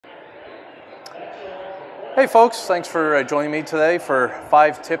Hey folks, thanks for joining me today for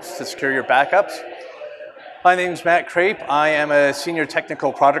 5 tips to secure your backups. My name is Matt Crape. I am a senior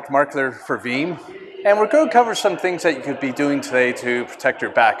technical product marketer for Veeam, and we're going to cover some things that you could be doing today to protect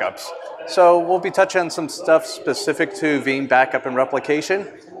your backups. So we'll be touching on some stuff specific to Veeam Backup and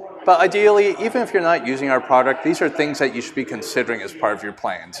Replication, but ideally, even if you're not using our product, these are things that you should be considering as part of your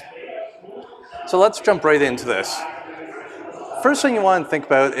plans. So let's jump right into this. First thing you want to think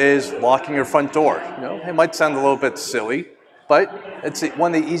about is locking your front door. It might sound a little bit silly, but it's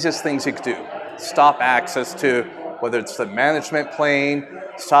one of the easiest things you could do. Stop access to, whether it's the management plane,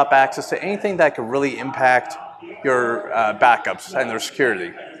 stop access to anything that could really impact your backups and their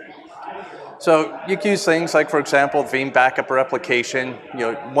security. So you can use things like, for example, Veeam Backup Replication,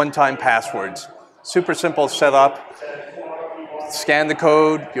 one-time passwords. Super simple setup. Scan the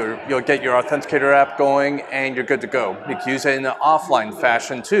code, you'll get your authenticator app going, and you're good to go. You can use it in an offline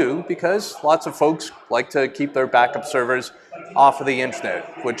fashion too, because lots of folks like to keep their backup servers off of the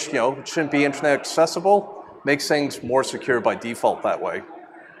internet, which shouldn't be internet accessible, makes things more secure by default that way.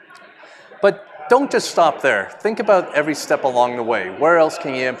 But don't just stop there. Think about every step along the way. Where else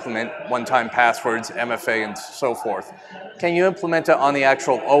can you implement one-time passwords, MFA, and so forth? Can you implement it on the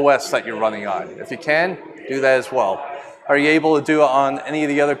actual OS that you're running on? If you can, do that as well. Are you able to do it on any of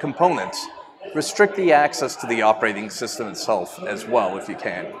the other components? Restrict the access to the operating system itself as well if you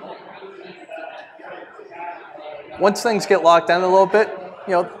can. Once things get locked down a little bit,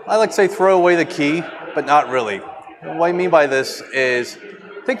 I like to say throw away the key, but not really. What I mean by this is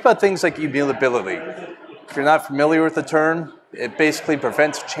think about things like immutability. If you're not familiar with the term, it basically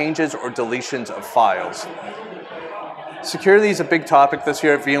prevents changes or deletions of files. Security is a big topic this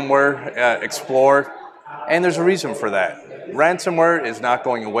year at VMware Explore. And there's a reason for that. Ransomware is not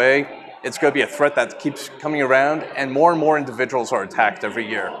going away. It's going to be a threat that keeps coming around, and more individuals are attacked every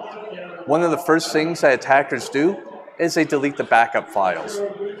year. One of the first things that attackers do is they delete the backup files.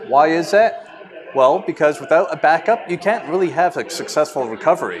 Why is that? Well, because without a backup, you can't really have a successful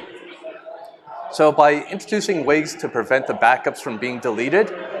recovery. So by introducing ways to prevent the backups from being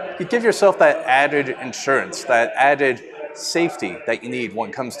deleted, you give yourself that added insurance, that added safety that you need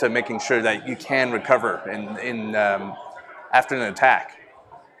when it comes to making sure that you can recover after an attack.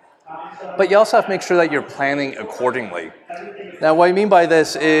 But you also have to make sure that you're planning accordingly. Now, what I mean by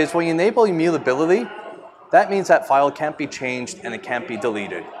this is when you enable immutability, that means that file can't be changed and it can't be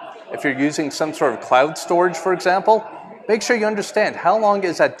deleted. If you're using some sort of cloud storage, for example, make sure you understand how long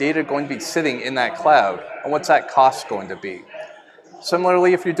is that data going to be sitting in that cloud and what's that cost going to be.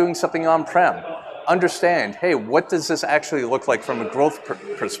 Similarly, if you're doing something on-prem, understand, hey, what does this actually look like from a growth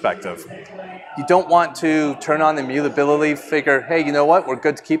perspective? You don't want to turn on immutability, figure, hey, you know what, we're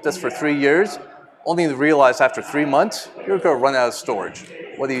good to keep this for 3 years, only to realize after 3 months, you're going to run out of storage.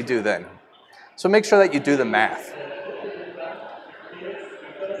 What do you do then? So make sure that you do the math.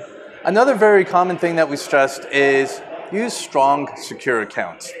 Another very common thing that we stressed is use strong, secure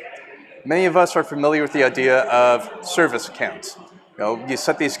accounts. Many of us are familiar with the idea of service accounts. You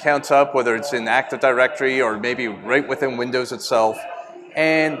set these accounts up, whether it's in Active Directory or maybe right within Windows itself,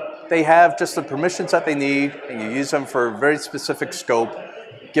 and they have just the permissions that they need, and you use them for a very specific scope.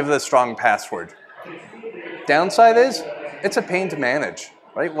 Give it a strong password. Downside is, it's a pain to manage,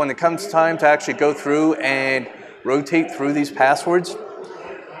 right? When it comes time to actually go through and rotate through these passwords,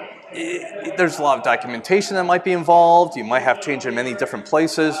 there's a lot of documentation that might be involved. You might have to change in many different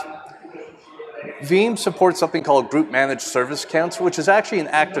places. Veeam supports something called Group Managed Service Accounts, which is actually an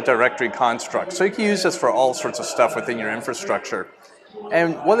Active Directory construct. So you can use this for all sorts of stuff within your infrastructure.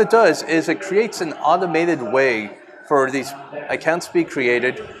 And what it does is it creates an automated way for these accounts to be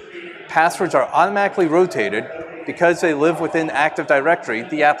created. Passwords are automatically rotated because they live within Active Directory.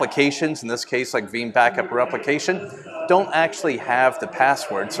 The applications, in this case like Veeam Backup Replication, don't actually have the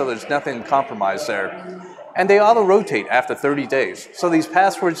password, so there's nothing compromised there. And they auto-rotate after 30 days. So these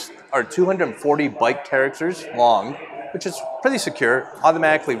passwords are 240 byte characters long, which is pretty secure,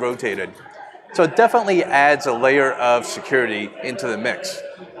 automatically rotated. So it definitely adds a layer of security into the mix.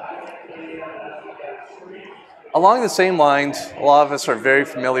 Along the same lines, a lot of us are very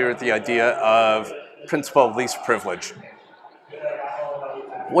familiar with the idea of principle of least privilege.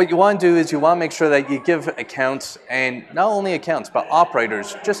 What you want to do is you want to make sure that you give accounts, and not only accounts, but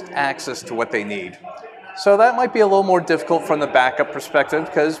operators, just access to what they need. So that might be a little more difficult from the backup perspective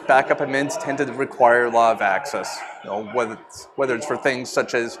because backup admins tend to require a lot of access, whether it's for things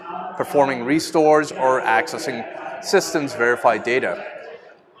such as performing restores or accessing systems verified data.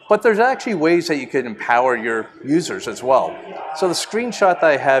 But there's actually ways that you could empower your users as well. So the screenshot that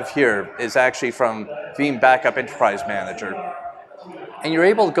I have here is actually from Veeam Backup Enterprise Manager. And you're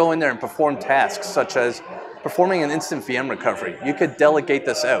able to go in there and perform tasks such as performing an instant VM recovery. You could delegate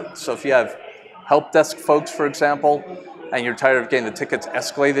this out. So if you have help desk folks, for example, and you're tired of getting the tickets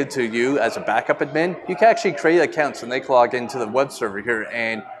escalated to you as a backup admin, you can actually create accounts and they can log into the web server here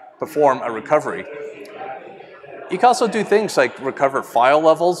and perform a recovery. You can also do things like recover file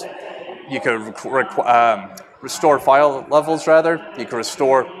levels. You could restore file levels, rather. You can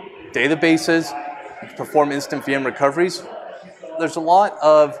restore databases. You can perform instant VM recoveries. There's a lot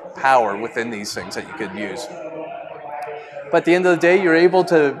of power within these things that you could use. But at the end of the day, you're able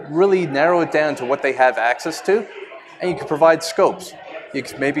to really narrow it down to what they have access to, and you can provide scopes. You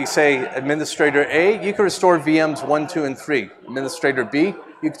can maybe say Administrator A, you can restore VMs 1, 2, and 3. Administrator B,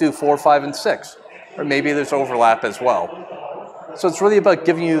 you can do 4, 5, and 6. Or maybe there's overlap as well. So it's really about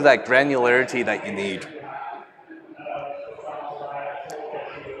giving you that granularity that you need.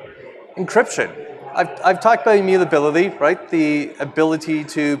 Encryption. I've talked about immutability, right? The ability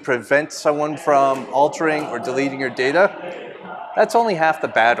to prevent someone from altering or deleting your data. That's only half the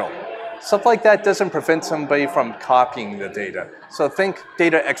battle. Stuff like that doesn't prevent somebody from copying the data. So think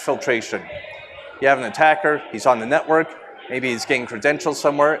data exfiltration. You have an attacker, he's on the network, maybe he's getting credentials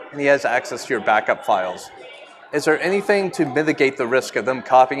somewhere, and he has access to your backup files. Is there anything to mitigate the risk of them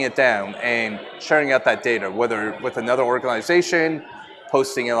copying it down and sharing out that data, whether with another organization,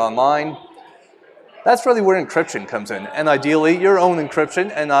 posting it online? That's really where encryption comes in, and ideally your own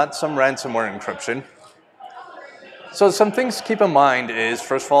encryption and not some ransomware encryption. So some things to keep in mind is,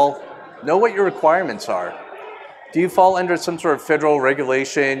 first of all, know what your requirements are. Do you fall under some sort of federal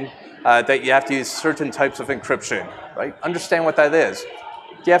regulation that you have to use certain types of encryption, right? Understand what that is.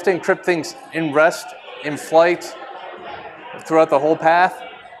 Do you have to encrypt things in rest, in flight, throughout the whole path?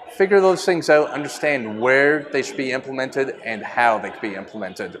 Figure those things out, understand where they should be implemented and how they can be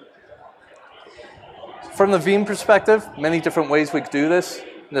implemented. From the Veeam perspective, many different ways we could do this.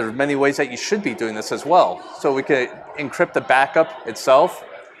 There are many ways that you should be doing this as well. So we could encrypt the backup itself.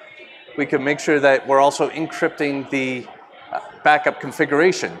 We can make sure that we're also encrypting the backup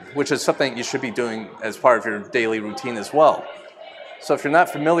configuration, which is something you should be doing as part of your daily routine as well. So if you're not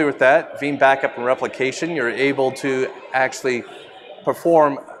familiar with that, Veeam Backup and Replication, you're able to actually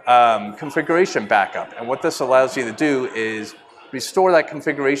perform configuration backup. And what this allows you to do is restore that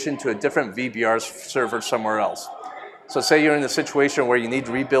configuration to a different VBR server somewhere else. So say you're in a situation where you need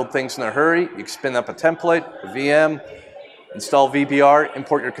to rebuild things in a hurry, you can spin up a template, a VM, install VBR,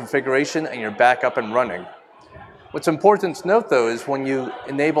 import your configuration, and you're back up and running. What's important to note though is when you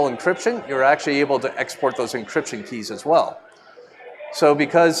enable encryption, you're actually able to export those encryption keys as well. So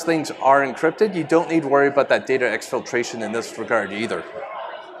because things are encrypted, you don't need to worry about that data exfiltration in this regard either.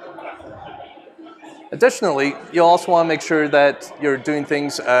 Additionally, you'll also want to make sure that you're doing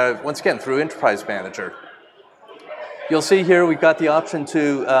things, once again, through Enterprise Manager. You'll see here we've got the option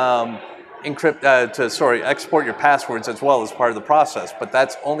to export your passwords as well as part of the process, but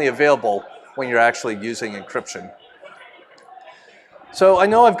that's only available when you're actually using encryption. So I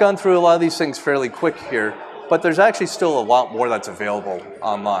know I've gone through a lot of these things fairly quick here, but there's actually still a lot more that's available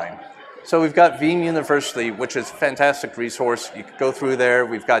online. So we've got Veeam University, which is a fantastic resource. You can go through there.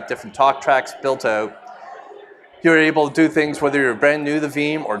 We've got different talk tracks built out. You're able to do things whether you're brand new to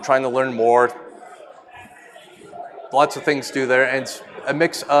Veeam or trying to learn more. Lots of things to do there, and it's a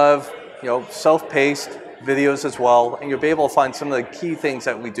mix of self-paced videos as well, and you'll be able to find some of the key things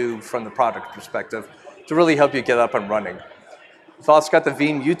that we do from the product perspective to really help you get up and running. We've also got the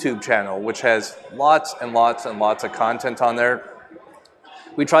Veeam YouTube channel, which has lots and lots and lots of content on there.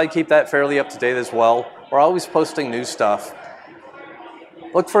 We try to keep that fairly up to date as well. We're always posting new stuff.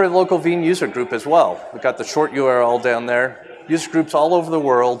 Look for a local Veeam user group as well. We've got the short URL down there. User groups all over the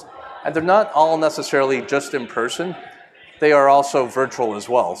world, and they're not all necessarily just in person. They are also virtual as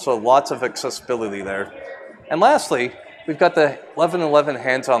well, so lots of accessibility there. And lastly, we've got the 1111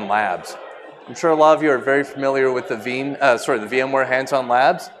 hands-on labs. I'm sure a lot of you are very familiar with the VMware hands-on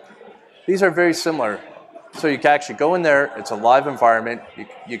labs. These are very similar. So you can actually go in there, it's a live environment,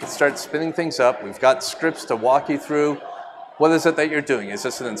 you can start spinning things up. We've got scripts to walk you through. What is it that you're doing? Is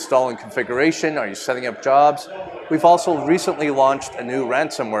this an installing configuration? Are you setting up jobs? We've also recently launched a new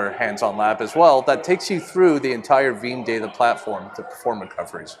ransomware hands-on lab as well that takes you through the entire Veeam data platform to perform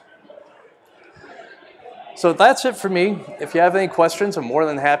recoveries. So that's it for me. If you have any questions, I'm more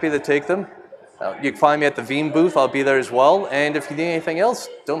than happy to take them. You can find me at the Veeam booth. I'll be there as well. And if you need anything else,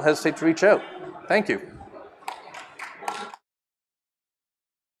 don't hesitate to reach out. Thank you.